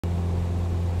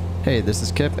Hey, this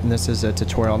is Kip, and this is a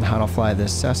tutorial on how to fly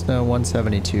this Cessna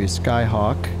 172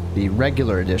 Skyhawk, the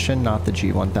regular edition, not the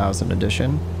G1000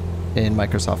 edition, in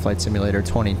Microsoft Flight Simulator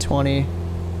 2020.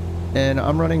 And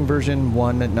I'm running version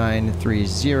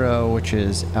 1930, which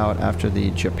is out after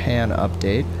the Japan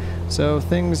update, so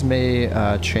things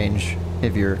may change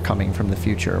if you're coming from the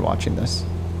future watching this.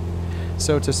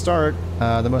 So to start,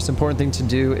 the most important thing to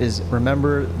do is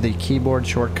remember the keyboard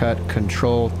shortcut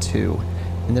Control 2.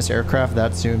 In this aircraft,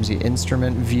 that zooms the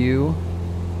instrument view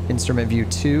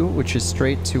 2, which is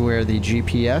straight to where the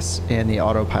GPS and the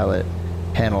autopilot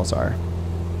panels are.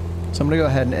 So I'm going to go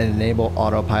ahead and enable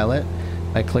autopilot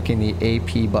by clicking the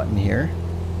AP button here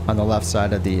on the left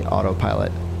side of the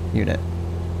autopilot unit.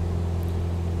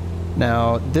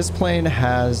 Now, this plane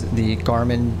has the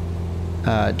Garmin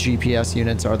GPS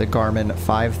units are the Garmin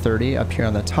 530 up here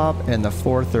on the top and the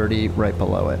 430 right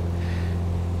below it.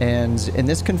 And in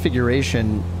this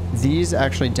configuration, these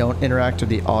actually don't interact with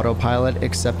the autopilot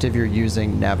except if you're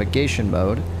using navigation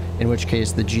mode, in which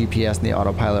case the GPS and the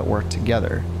autopilot work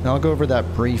together. And I'll go over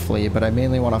that briefly, but I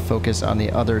mainly want to focus on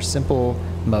the other simple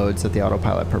modes that the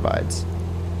autopilot provides.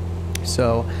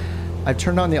 So I've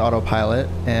turned on the autopilot,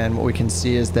 and what we can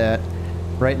see is that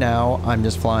right now I'm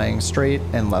just flying straight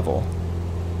and level.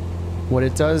 What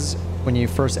it does when you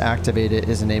first activate it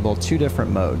is enable two different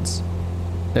modes.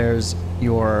 There's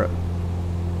your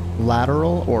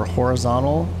lateral or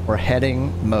horizontal or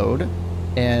heading mode,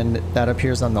 and that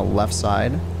appears on the left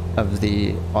side of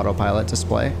the autopilot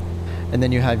display. And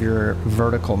then you have your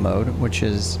vertical mode, which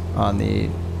is on the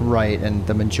right and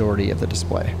the majority of the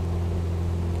display.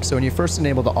 So when you first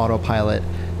enable the autopilot,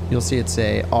 you'll see it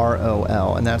say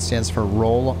ROL, and that stands for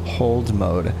roll hold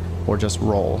mode, or just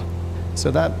roll.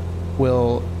 So that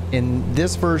will, in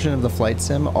this version of the flight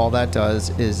sim, all that does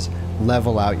is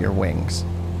level out your wings.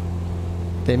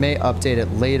 They may update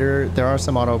it later. There are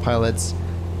some autopilots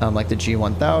like the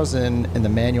G1000, and the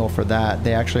manual for that,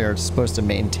 they actually are supposed to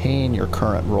maintain your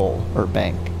current roll or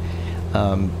bank.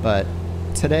 But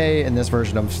today, in this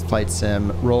version of flight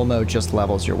sim, roll mode just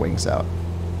levels your wings out.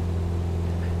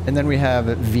 And then we have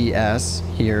VS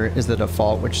here is the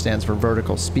default, which stands for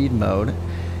vertical speed mode.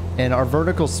 And our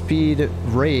vertical speed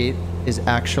rate is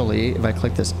actually, if I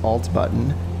click this Alt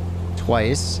button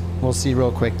twice, we'll see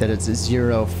real quick that it's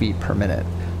 0 feet per minute.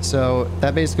 So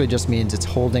that basically just means it's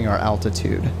holding our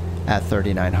altitude at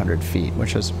 3,900 feet,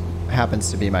 which happens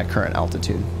to be my current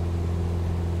altitude.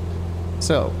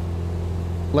 So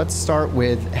let's start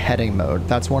with heading mode.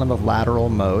 That's one of the lateral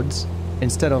modes.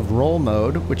 Instead of roll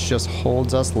mode, which just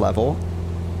holds us level,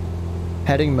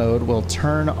 heading mode will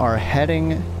turn our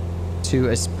heading to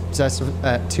a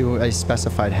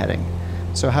specified heading.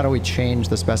 So how do we change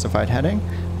the specified heading?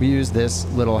 We use this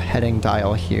little heading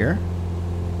dial here.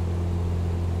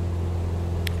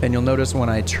 And you'll notice when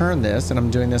I turn this, and I'm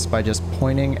doing this by just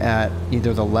pointing at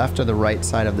either the left or the right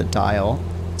side of the dial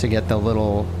to get the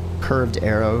little curved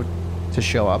arrow to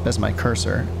show up as my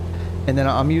cursor. And then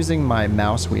I'm using my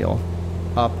mouse wheel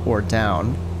up or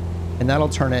down, and that'll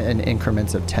turn it in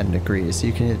increments of 10 degrees. So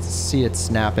you can see it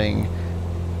snapping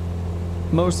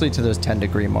mostly to those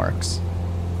 10-degree marks.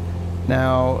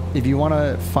 Now, if you want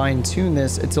to fine-tune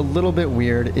this, it's a little bit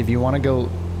weird. If you want to go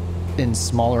in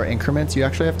smaller increments, you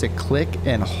actually have to click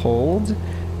and hold.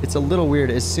 It's a little weird.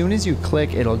 As soon as you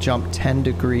click, it'll jump 10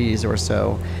 degrees or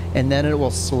so, and then it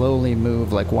will slowly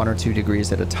move like 1 or 2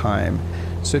 degrees at a time.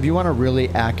 So if you want to really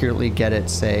accurately get it,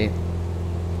 say,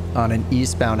 on an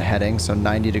eastbound heading, so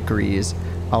 90 degrees,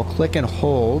 I'll click and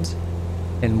hold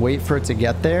and wait for it to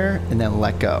get there and then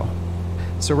let go.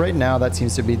 So right now, that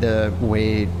seems to be the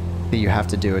way that you have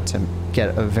to do it to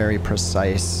get a very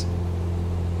precise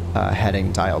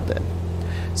heading dialed in.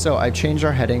 So I've changed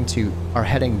our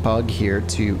heading bug here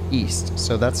to east.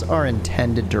 So that's our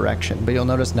intended direction, but you'll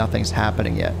notice nothing's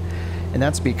happening yet. And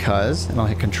that's because, and I'll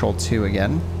hit Control 2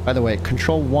 again. By the way,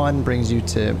 Control 1 brings you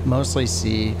to mostly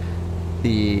see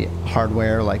the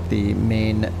hardware, like the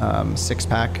main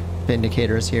 6-pack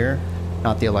indicators here,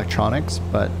 not the electronics,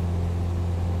 but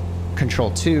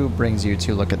Control 2 brings you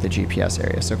to look at the GPS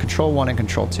area. So Control 1 and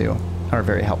Control 2 are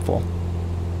very helpful.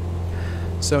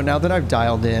 So now that I've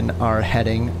dialed in our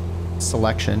heading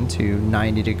selection to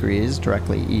 90 degrees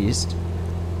directly east,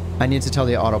 I need to tell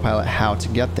the autopilot how to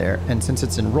get there. And since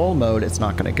it's in roll mode, it's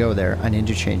not going to go there. I need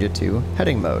to change it to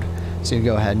heading mode. So you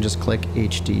go ahead and just click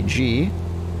HDG,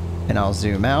 and I'll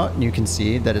zoom out, and you can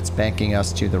see that it's banking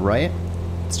us to the right.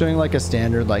 It's doing like a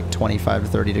standard like 25 to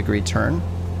 30 degree turn.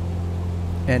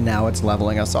 And now it's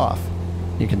leveling us off.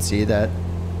 You can see that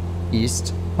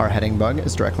east, our heading bug,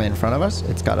 is directly in front of us.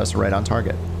 It's got us right on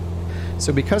target.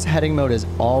 So because heading mode is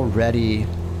already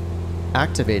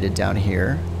activated down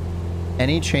here,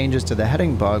 any changes to the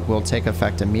heading bug will take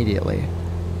effect immediately.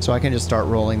 So I can just start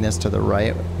rolling this to the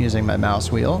right using my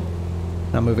mouse wheel.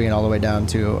 And I'm moving it all the way down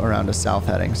to around a south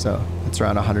heading, so it's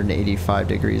around 185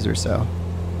 degrees or so.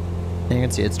 And you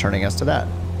can see it's turning us to that.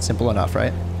 Simple enough,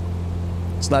 right?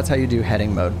 So that's how you do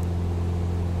heading mode.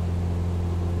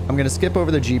 I'm going to skip over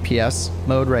the GPS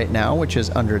mode right now, which is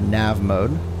under nav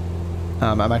mode.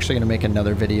 I'm actually going to make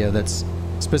another video that's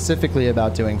specifically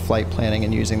about doing flight planning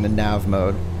and using the nav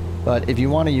mode. But if you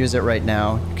want to use it right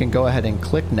now, you can go ahead and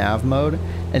click nav mode.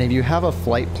 And if you have a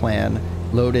flight plan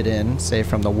loaded in, say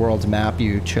from the world map,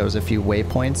 you chose a few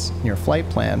waypoints in your flight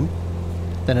plan,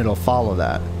 then it'll follow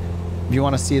that. If you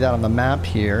want to see that on the map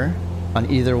here, on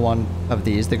either one of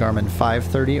these, the Garmin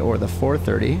 530 or the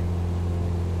 430,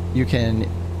 you can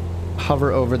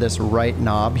hover over this right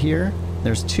knob here.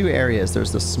 There's two areas.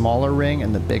 There's the smaller ring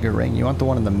and the bigger ring. You want the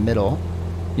one in the middle.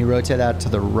 You rotate that to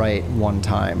the right one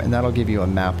time, and that'll give you a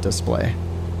map display.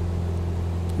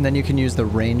 And then you can use the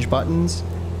range buttons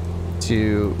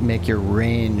to make your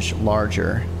range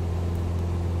larger,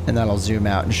 and that'll zoom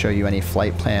out and show you any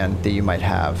flight plan that you might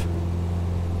have.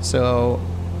 So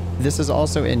this is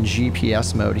also in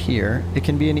GPS mode here. It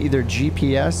can be in either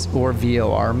GPS or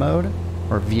VOR mode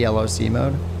or VLOC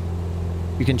mode.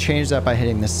 You can change that by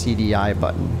hitting the CDI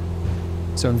button.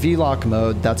 So in VLOC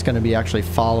mode, that's going to be actually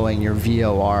following your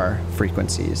VOR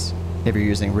frequencies if you're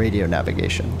using radio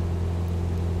navigation.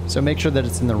 So make sure that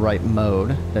it's in the right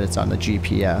mode, that it's on the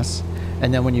GPS.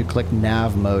 And then when you click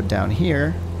nav mode down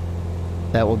here,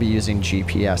 that will be using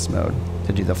GPS mode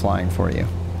to do the flying for you.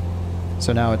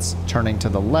 So now it's turning to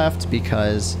the left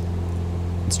because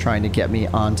it's trying to get me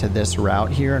onto this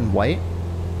route here in white,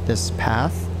 this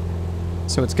path.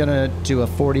 So it's going to do a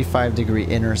 45-degree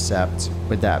intercept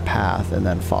with that path and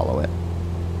then follow it.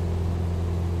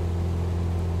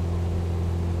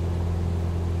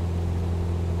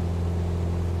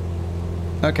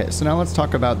 Okay, so now let's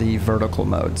talk about the vertical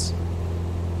modes.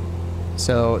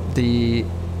 So the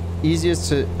easiest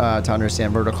to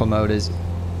understand vertical mode is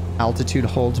altitude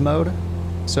hold mode.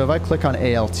 So if I click on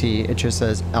ALT, it just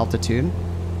says altitude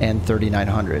and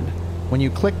 3,900. When you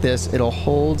click this, it'll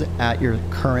hold at your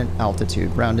current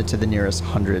altitude, rounded to the nearest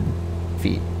 100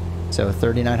 feet. So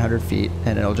 3,900 feet,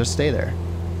 and it'll just stay there.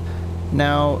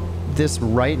 Now, this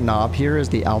right knob here is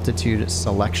the altitude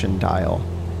selection dial.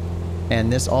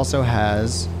 And this also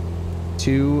has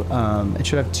two, it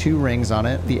should have two rings on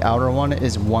it. The outer one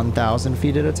is 1,000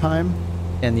 feet at a time,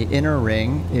 and the inner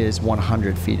ring is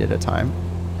 100 feet at a time.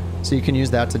 So you can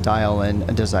use that to dial in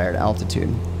a desired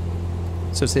altitude.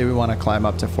 So say we want to climb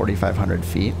up to 4,500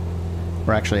 feet.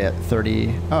 We're actually at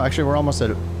we're almost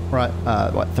at,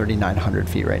 what, 3,900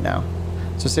 feet right now.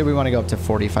 So say we want to go up to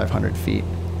 4,500 feet.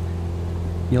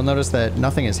 You'll notice that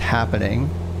nothing is happening.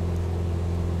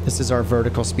 This is our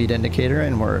vertical speed indicator,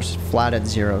 and we're flat at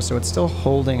 0, so it's still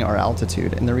holding our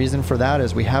altitude. And the reason for that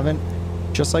is we haven't,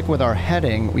 just like with our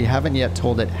heading, we haven't yet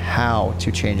told it how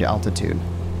to change altitude.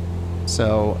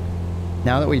 So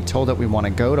now that we've told it we want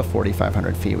to go to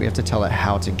 4,500 feet, we have to tell it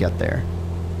how to get there.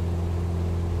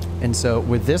 And so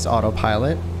with this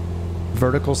autopilot,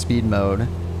 vertical speed mode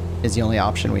is the only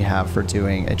option we have for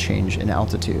doing a change in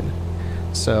altitude.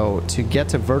 So to get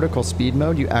to vertical speed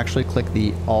mode, you actually click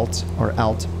the Alt or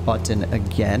Alt button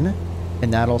again,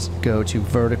 and that'll go to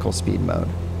vertical speed mode.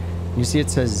 You see it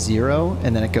says 0,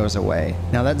 and then it goes away.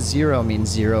 Now that 0 means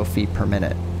 0 feet per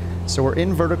minute. So we're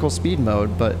in vertical speed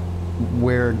mode, but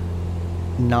we're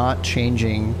not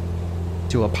changing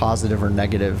to a positive or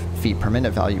negative feet per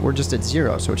minute value. We're just at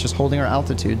 0, so it's just holding our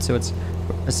altitude, so it's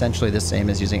essentially the same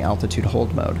as using altitude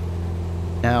hold mode.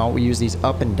 Now we use these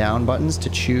up and down buttons to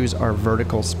choose our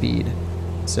vertical speed,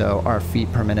 so our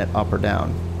feet per minute up or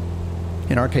down.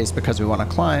 In our case, because we want to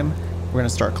climb, we're going to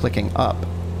start clicking up,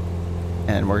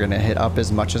 and we're going to hit up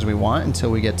as much as we want until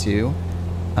we get to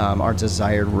our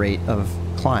desired rate of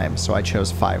climb. So I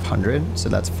chose 500, so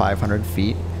that's 500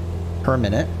 feet per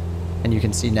minute, and you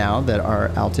can see now that our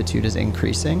altitude is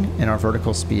increasing and our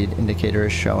vertical speed indicator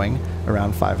is showing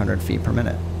around 500 feet per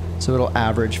minute. So it'll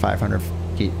average 500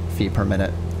 feet per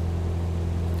minute.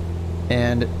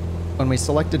 And when we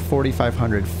selected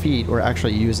 4,500 feet, we're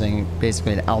actually using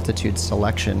basically an altitude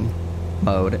selection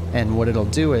mode, and what it'll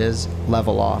do is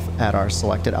level off at our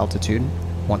selected altitude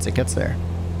once it gets there.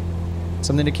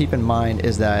 Something to keep in mind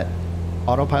is that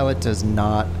Autopilot does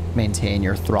not maintain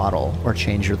your throttle or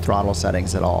change your throttle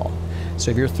settings at all.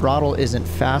 So if your throttle isn't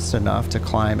fast enough to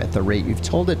climb at the rate you've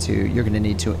told it to, you're going to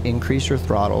need to increase your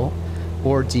throttle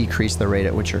or decrease the rate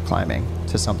at which you're climbing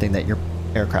to something that your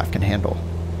aircraft can handle.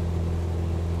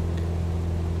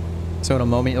 So in a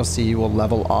moment you'll see we'll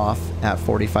level off at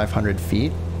 4,500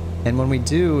 feet, And when we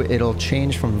do, it'll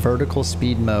change from vertical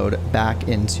speed mode back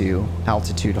into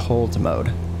altitude hold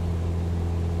mode.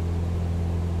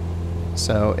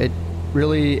 So it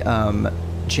really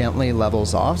gently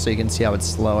levels off, so you can see how it's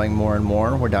slowing more and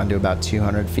more. We're down to about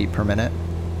 200 feet per minute.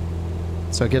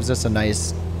 So it gives us a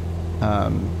nice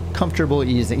comfortable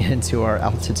easing into our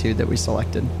altitude that we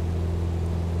selected.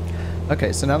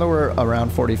 Okay, so now that we're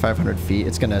around 4,500 feet,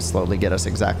 it's going to slowly get us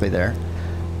exactly there.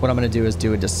 What I'm going to do is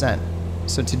do a descent.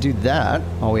 So to do that,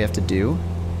 all we have to do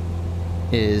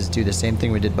is do the same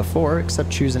thing we did before,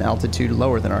 except choose an altitude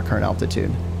lower than our current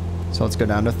altitude. So let's go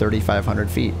down to 3,500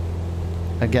 feet.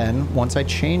 Again, once I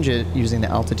change it using the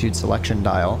altitude selection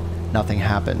dial, nothing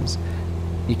happens.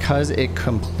 Because it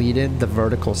completed the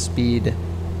vertical speed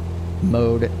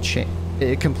mode change,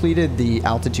 it completed the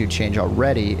altitude change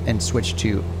already and switched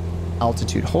to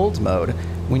altitude hold mode,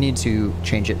 we need to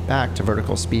change it back to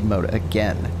vertical speed mode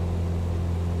again.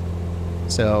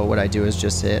 So what I do is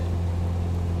just hit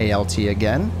ALT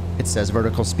again. It says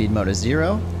vertical speed mode is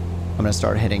 0. I'm going to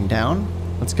start hitting down.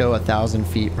 Let's go 1,000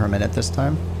 feet per minute this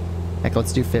time. Heck,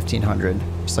 let's do 1,500,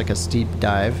 just like a steep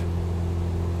dive.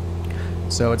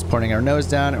 So it's pointing our nose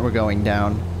down and we're going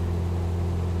down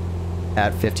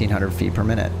at 1,500 feet per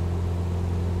minute,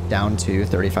 down to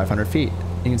 3,500 feet.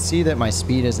 You can see that my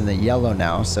speed is in the yellow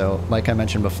now, so like I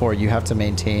mentioned before, you have to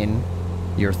maintain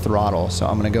your throttle. So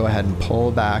I'm going to go ahead and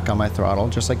pull back on my throttle,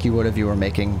 just like you would if you were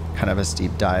making kind of a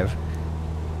steep dive,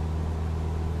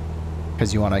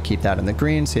 because you want to keep that in the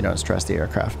green so you don't stress the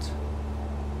aircraft.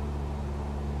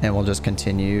 And we'll just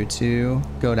continue to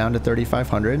go down to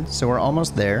 3,500. So we're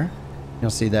almost there.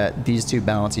 You'll see that these two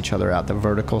balance each other out. The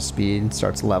vertical speed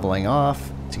starts leveling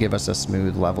off to give us a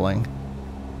smooth leveling.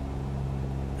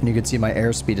 And you can see my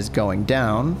airspeed is going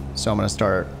down, so I'm going to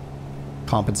start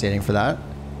compensating for that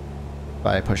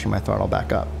by pushing my throttle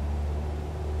back up.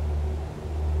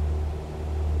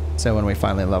 So when we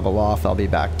finally level off, I'll be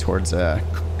back towards a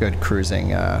good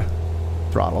cruising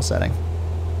throttle setting.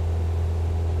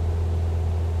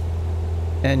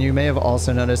 And you may have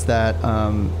also noticed that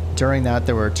during that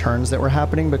there were turns that were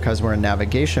happening because we're in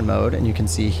navigation mode, and you can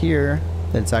see here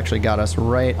that it's actually got us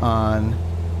right on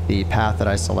the path that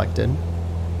I selected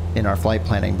in our flight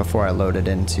planning before I loaded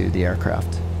into the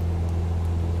aircraft.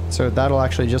 So that'll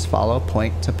actually just follow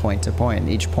point to point to point.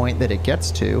 Each point that it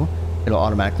gets to, it'll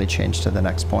automatically change to the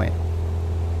next point.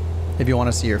 If you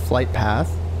want to see your flight path,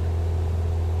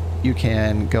 you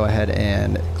can go ahead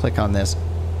and click on this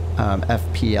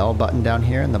FPL button down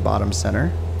here in the bottom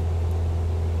center,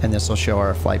 and this will show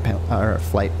our flight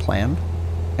plan.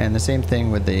 And the same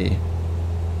thing with the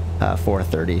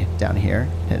 430 down here.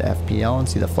 Hit FPL and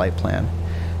see the flight plan.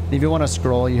 And if you want to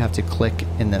scroll, you have to click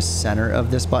in the center of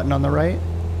this button on the right.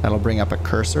 That'll bring up a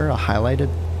cursor, a highlighted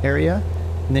area,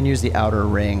 and then use the outer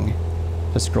ring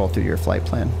to scroll through your flight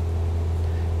plan.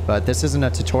 But this isn't a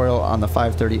tutorial on the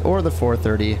 530 or the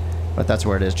 430, but that's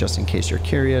where it is just in case you're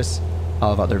curious.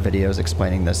 I'll have other videos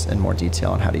explaining this in more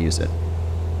detail on how to use it.